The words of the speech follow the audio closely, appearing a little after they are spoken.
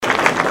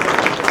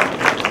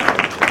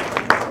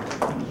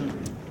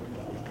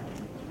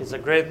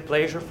great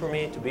pleasure for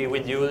me to be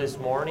with you this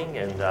morning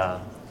and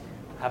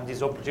have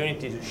this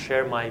opportunity to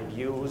share my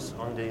views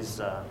on these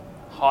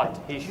hot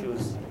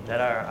issues that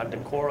are at the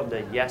core of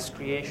the Yes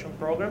Creation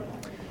program.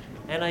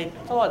 And I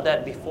thought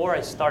that before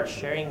I start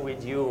sharing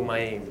with you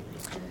my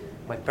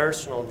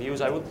personal views,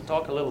 I would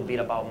talk a little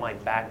bit about my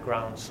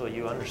background so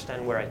you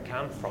understand where I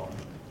come from.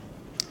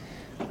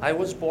 I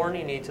was born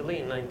in Italy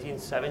in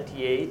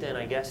 1978, and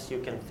I guess you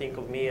can think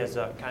of me as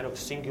a kind of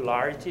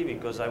singularity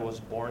because I was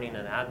born in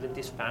an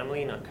Adventist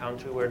family in a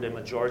country where the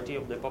majority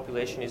of the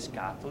population is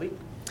Catholic.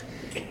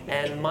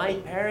 And my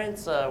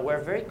parents were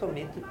very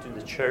committed to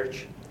the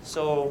church.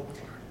 So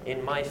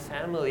in my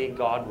family,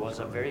 God was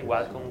a very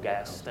welcome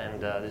guest, and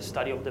the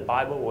study of the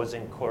Bible was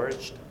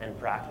encouraged and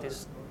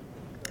practiced.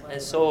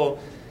 And so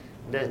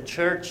the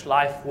church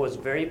life was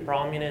very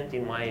prominent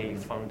in my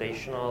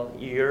foundational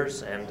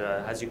years, and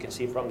as you can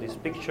see from this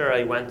picture,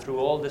 I went through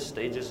all the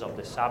stages of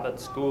the Sabbath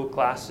school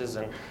classes,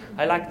 and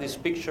I like this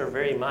picture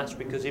very much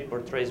because it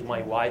portrays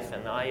my wife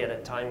and I at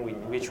a time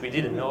in which we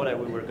didn't know that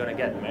we were going to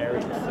get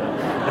married.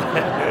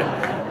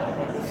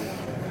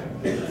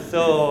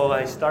 So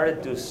I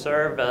started to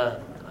serve,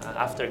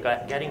 after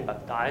getting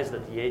baptized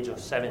at the age of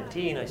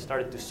 17, I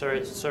started to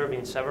serve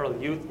in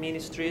several youth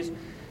ministries.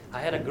 I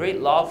had a great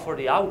love for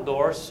the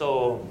outdoors,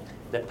 so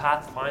the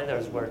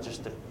Pathfinders were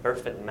just a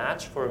perfect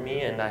match for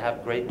me, and I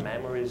have great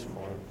memories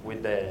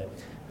with the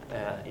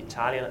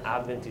Italian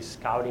Adventist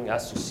Scouting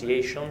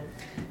Association.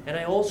 And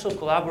I also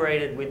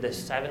collaborated with the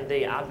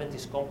Seventh-day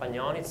Adventist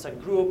Compagnon. It's a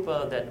group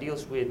that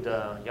deals with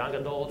young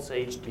adults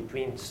aged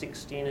between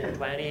 16 and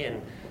 20,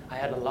 and I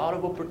had a lot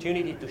of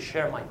opportunity to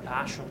share my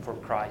passion for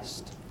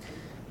Christ.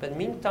 But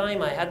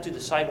meantime, I had to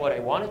decide what I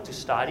wanted to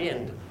study,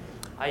 and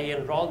I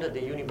enrolled at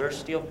the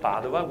University of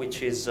Padua,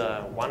 which is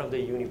one of the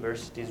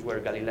universities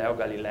where Galileo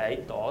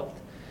Galilei taught.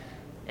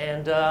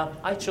 And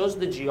I chose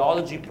the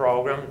geology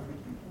program.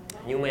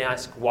 You may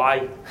ask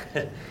why.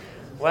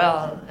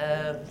 Well,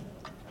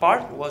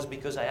 part was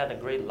because I had a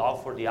great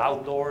love for the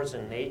outdoors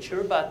and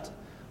nature, but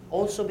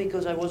also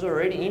because I was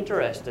already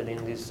interested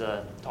in these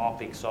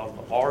topics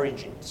of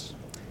origins.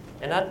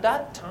 And at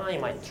that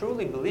time, I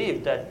truly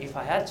believed that if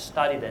I had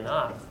studied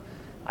enough,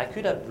 I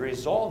could have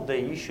resolved the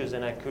issues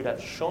and I could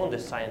have shown the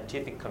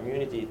scientific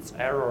community its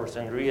errors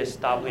and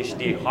reestablished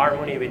the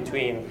harmony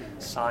between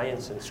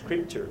science and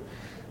scripture.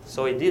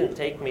 So it didn't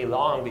take me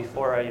long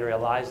before I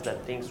realized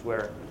that things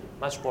were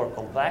much more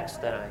complex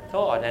than I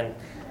thought. And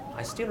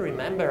I still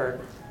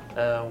remember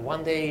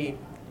one day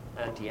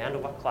at the end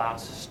of a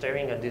class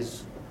staring at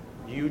this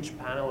huge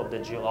panel of the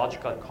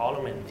geological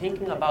column and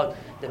thinking about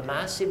the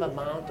massive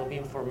amount of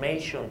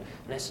information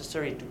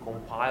necessary to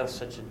compile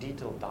such a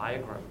detailed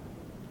diagram.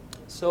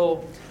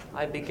 So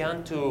I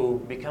began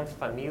to become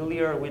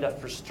familiar with a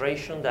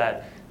frustration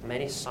that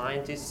many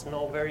scientists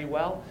know very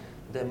well.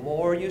 The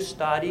more you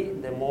study,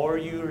 the more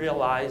you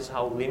realize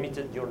how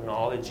limited your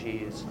knowledge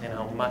is and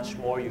how much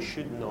more you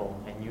should know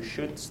and you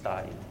should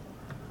study.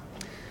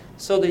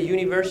 So the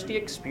university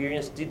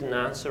experience didn't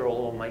answer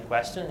all of my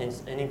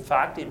questions, and in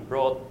fact it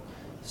brought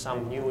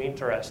some new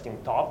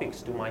interesting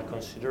topics to my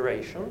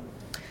consideration.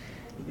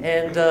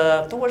 And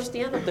towards the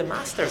end of the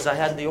master's, I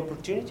had the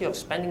opportunity of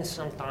spending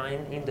some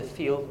time in the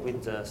field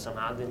with some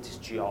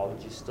Adventist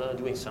geologists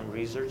doing some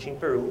research in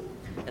Peru.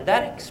 And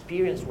that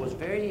experience was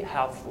very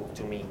helpful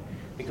to me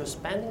because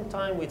spending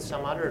time with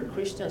some other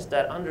Christians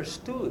that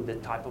understood the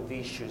type of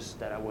issues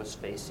that I was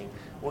facing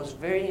was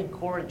very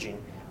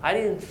encouraging. I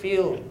didn't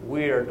feel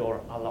weird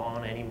or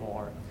alone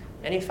anymore.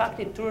 And in fact,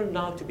 it turned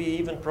out to be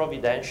even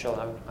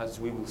providential, as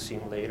we will see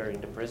later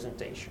in the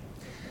presentation.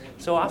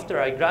 So after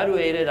I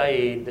graduated,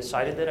 I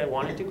decided that I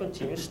wanted to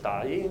continue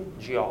studying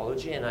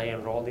geology, and I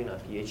enrolled in a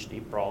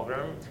PhD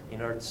program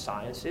in earth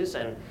sciences,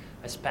 and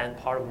I spent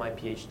part of my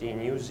PhD in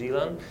New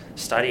Zealand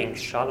studying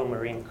shallow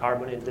marine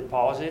carbonate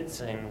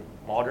deposits in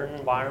modern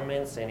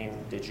environments and in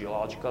the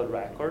geological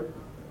record.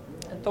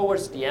 And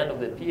towards the end of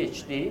the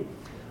PhD,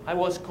 I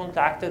was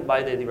contacted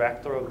by the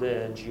director of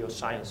the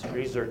Geoscience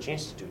Research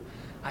Institute.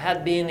 I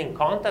had been in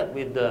contact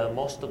with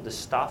most of the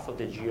staff of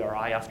the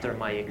GRI after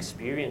my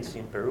experience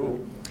in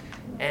Peru.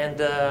 And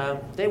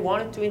they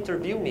wanted to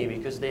interview me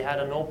because they had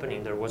an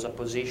opening. There was a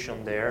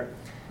position there.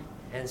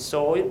 And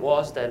so it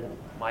was that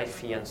my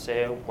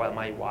fiancée, well,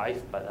 my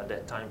wife, but at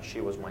that time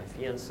she was my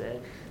fiancée,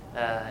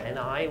 and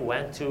I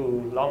went to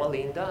Loma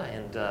Linda,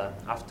 and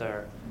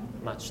after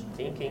much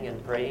thinking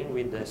and praying,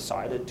 we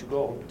decided to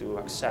go to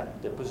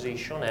accept the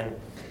position. And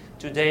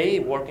today,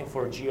 working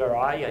for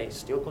GRI, I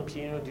still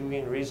continue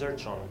doing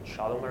research on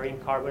shallow marine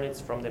carbonates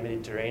from the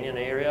Mediterranean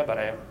area, but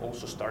I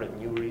also started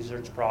new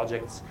research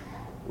projects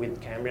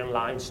with Cambrian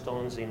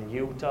limestones in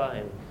Utah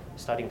and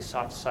studying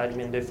soft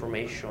sediment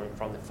deformation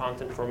from the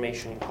Fountain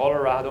Formation in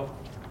Colorado.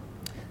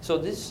 So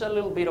this is a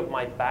little bit of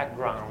my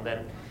background,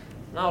 and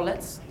now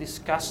let's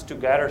discuss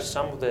together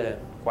some of the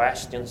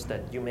questions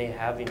that you may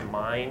have in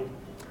mind.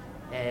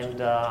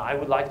 And I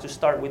would like to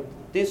start with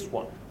this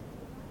one.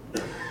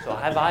 So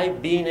have I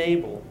been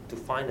able to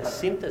find a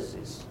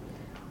synthesis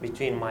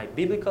between my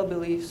biblical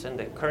beliefs and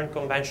the current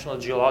conventional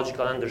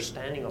geological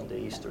understanding of the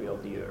history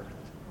of the Earth?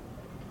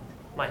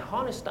 My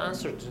honest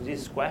answer to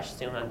this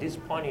question at this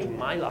point in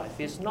my life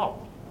is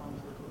no.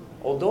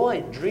 Although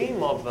I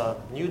dream of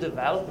new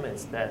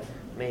developments that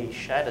may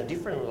shed a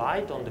different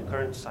light on the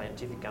current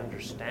scientific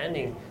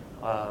understanding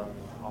of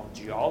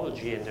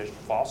geology and the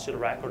fossil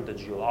record, the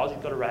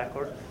geological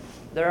record,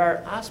 there are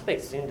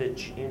aspects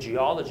in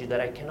geology that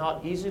I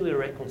cannot easily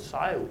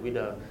reconcile with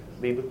a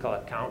biblical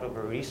account of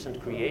a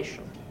recent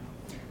creation.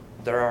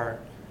 There are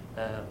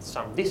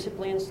some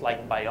disciplines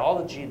like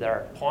biology that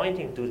are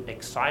pointing to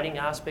exciting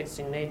aspects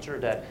in nature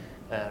that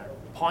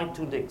point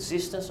to the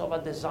existence of a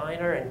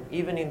designer, and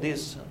even in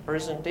this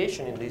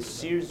presentation, in this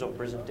series of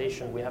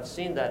presentations, we have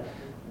seen that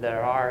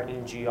there are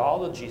in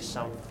geology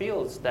some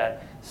fields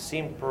that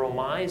seem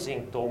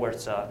promising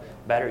towards a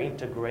better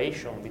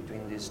integration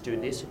between these two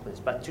disciplines.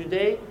 But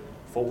today,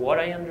 for what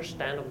I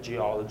understand of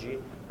geology,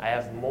 I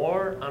have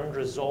more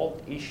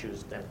unresolved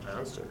issues than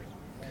answers.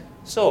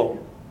 So,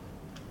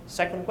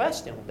 second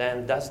question,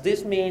 then, does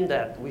this mean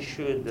that we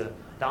should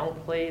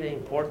downplay the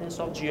importance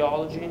of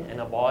geology and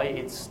avoid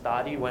its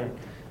study when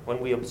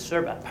we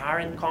observe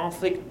apparent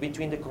conflict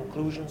between the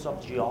conclusions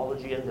of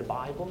geology and the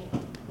Bible?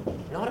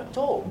 Not at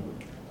all.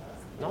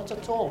 Not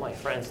at all, my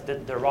friends.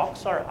 The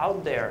rocks are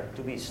out there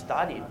to be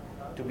studied,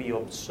 to be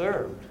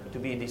observed, to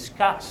be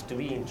discussed, to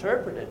be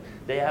interpreted.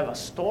 They have a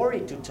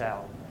story to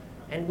tell.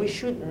 And we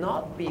should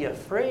not be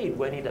afraid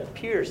when it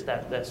appears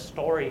that the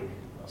story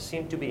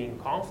seems to be in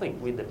conflict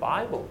with the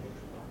Bible.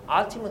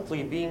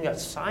 Ultimately, being a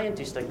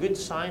scientist, a good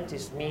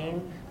scientist,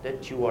 means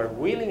that you are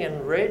willing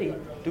and ready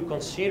to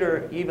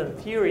consider even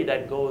theory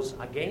that goes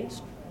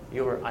against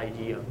your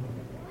idea.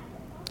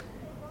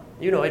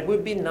 You know, it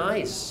would be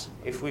nice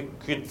if we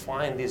could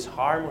find this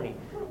harmony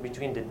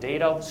between the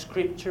data of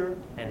Scripture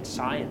and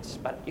science.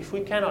 But if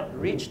we cannot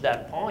reach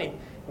that point,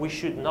 we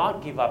should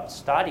not give up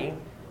studying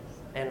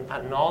and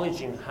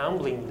acknowledging,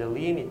 humbling the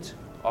limit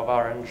of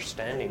our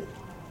understanding.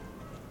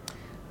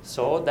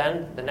 So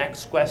then the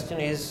next question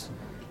is,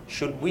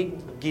 should we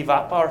give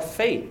up our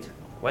faith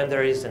when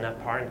there is an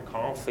apparent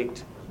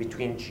conflict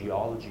between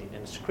geology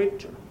and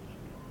Scripture?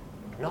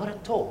 Not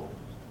at all.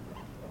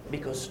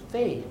 Because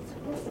faith,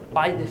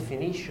 by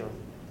definition,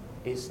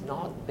 is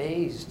not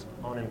based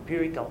on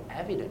empirical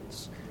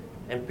evidence.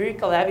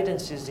 Empirical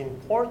evidence is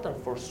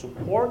important for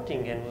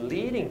supporting and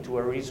leading to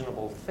a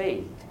reasonable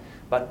faith.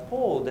 But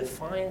Paul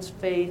defines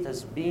faith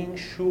as being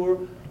sure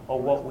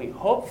of what we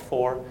hope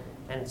for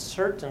and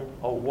certain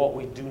of what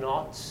we do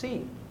not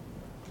see.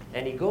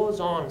 And he goes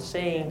on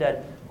saying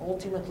that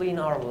ultimately in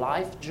our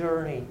life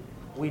journey,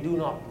 we do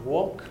not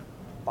walk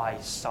by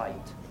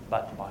sight,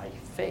 but by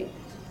faith.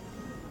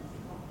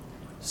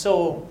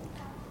 So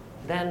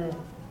then,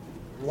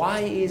 why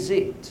is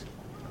it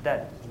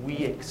that we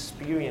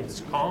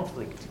experience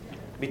conflict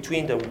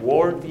between the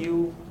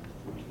worldview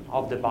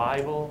of the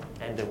Bible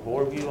and the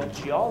worldview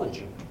of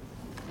geology?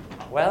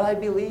 Well, I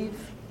believe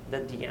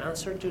that the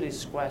answer to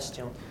this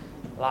question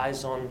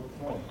lies on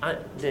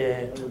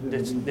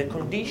the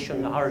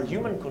condition, our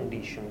human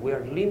condition. We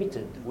are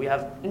limited. We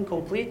have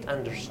incomplete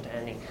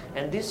understanding.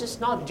 And this is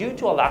not due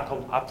to a lack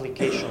of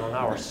application on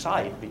our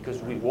side,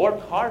 because we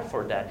work hard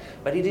for that.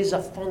 But it is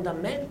a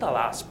fundamental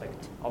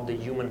aspect of the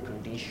human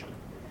condition.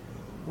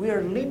 We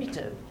are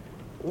limited.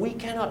 We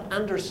cannot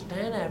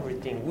understand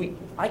everything.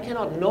 I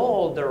cannot know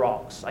all the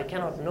rocks. I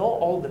cannot know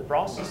all the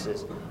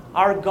processes.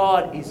 Our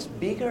God is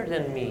bigger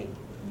than me,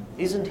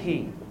 isn't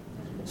He?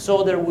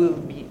 So there will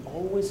be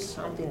always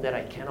something that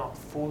I cannot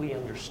fully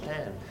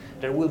understand.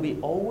 There will be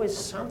always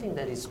something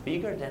that is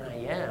bigger than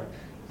I am.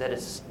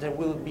 There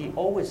will be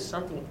always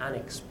something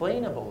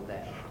unexplainable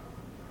there.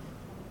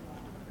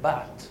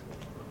 But,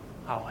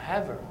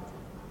 however,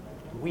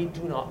 we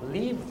do not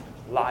live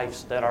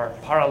lives that are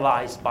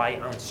paralyzed by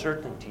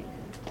uncertainty.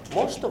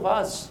 Most of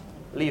us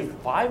live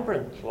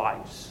vibrant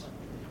lives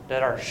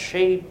that are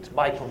shaped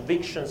by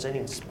convictions and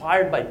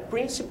inspired by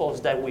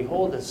principles that we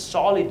hold as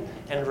solid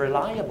and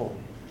reliable.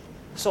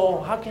 So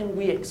how can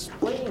we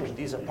explain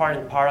this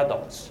apparent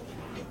paradox?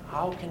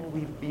 How can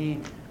we be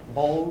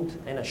bold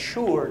and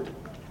assured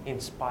in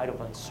spite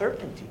of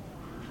uncertainty?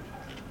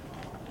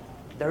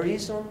 The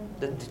reason,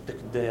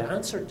 the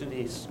answer to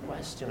this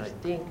question, I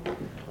think,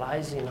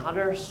 lies in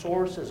other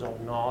sources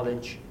of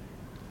knowledge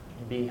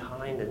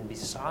behind and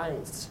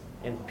besides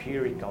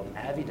empirical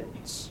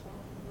evidence.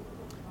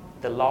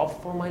 The love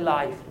for my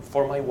life,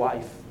 for my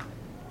wife,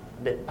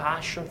 the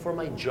passion for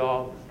my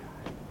job,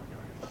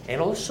 and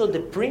also the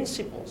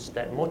principles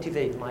that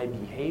motivate my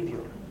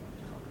behavior.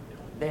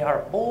 They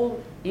are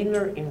all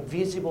inner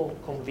invisible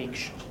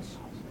convictions.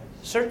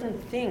 Certain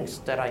things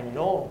that I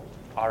know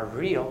are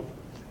real,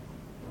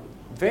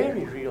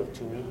 very real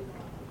to me.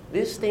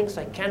 These things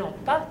I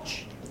cannot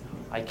touch,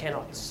 I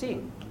cannot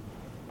see.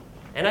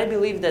 And I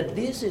believe that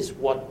this is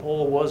what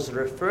Paul was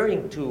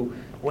referring to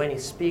when he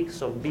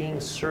speaks of being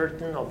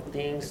certain of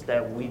things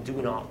that we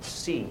do not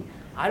see.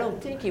 I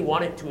don't think he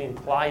wanted to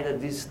imply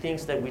that these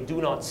things that we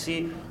do not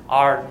see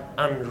are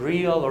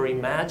unreal or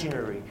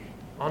imaginary.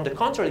 On the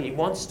contrary, he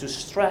wants to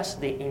stress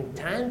the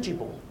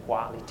intangible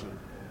quality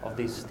of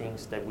these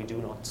things that we do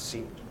not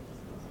see.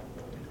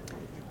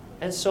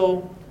 And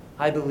so,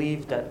 I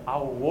believe that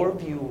our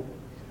worldview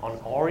on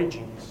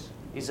origins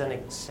is an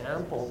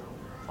example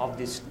of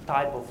this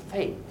type of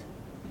faith.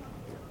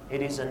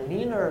 It is an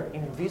inner,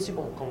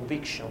 invisible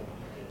conviction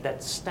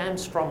that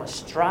stems from a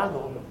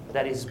struggle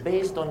that is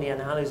based on the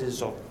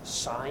analysis of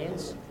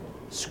science,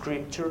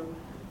 Scripture,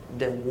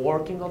 the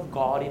working of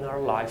God in our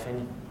life,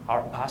 and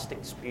our past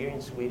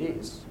experience with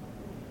this.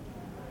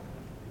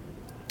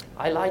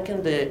 I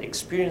liken the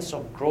experience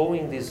of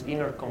growing this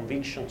inner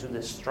conviction to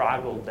the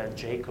struggle that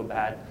Jacob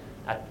had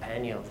at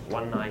Peniel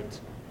one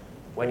night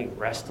when he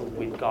wrestled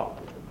with God.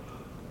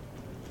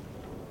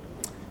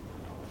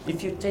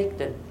 If you take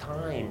the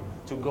time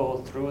to go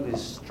through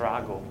this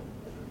struggle,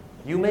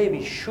 you may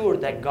be sure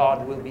that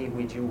God will be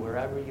with you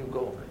wherever you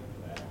go.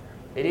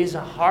 It is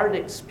a hard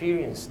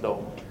experience,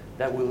 though,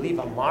 that will leave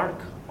a mark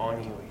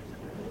on you.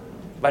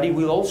 But it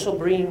will also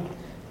bring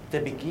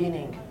the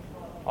beginning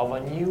of a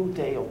new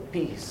day of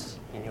peace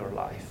in your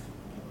life.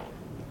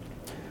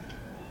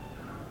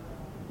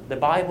 The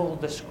Bible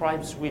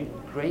describes with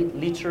great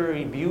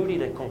literary beauty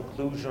the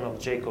conclusion of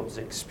Jacob's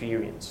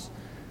experience.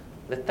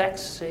 The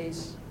text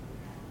says,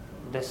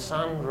 "The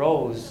sun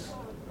rose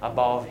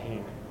above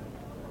him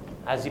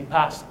as he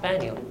passed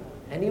Peniel,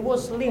 and he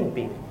was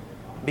limping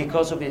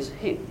because of his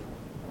hip."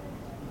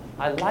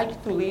 I'd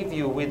like to leave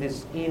you with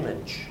this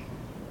image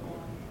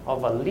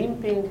of a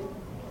limping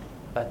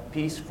but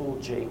peaceful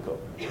Jacob.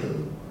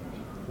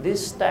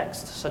 This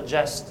text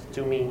suggests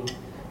to me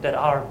that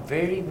our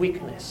very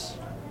weakness,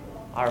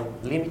 our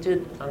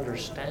limited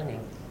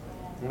understanding,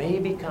 may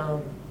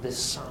become the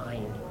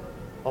sign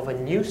of a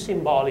new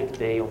symbolic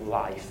day of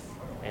life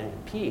and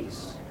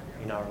peace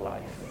in our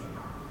life,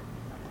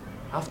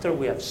 after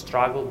we have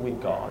struggled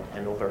with God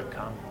and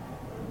overcome.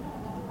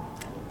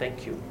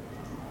 Thank you.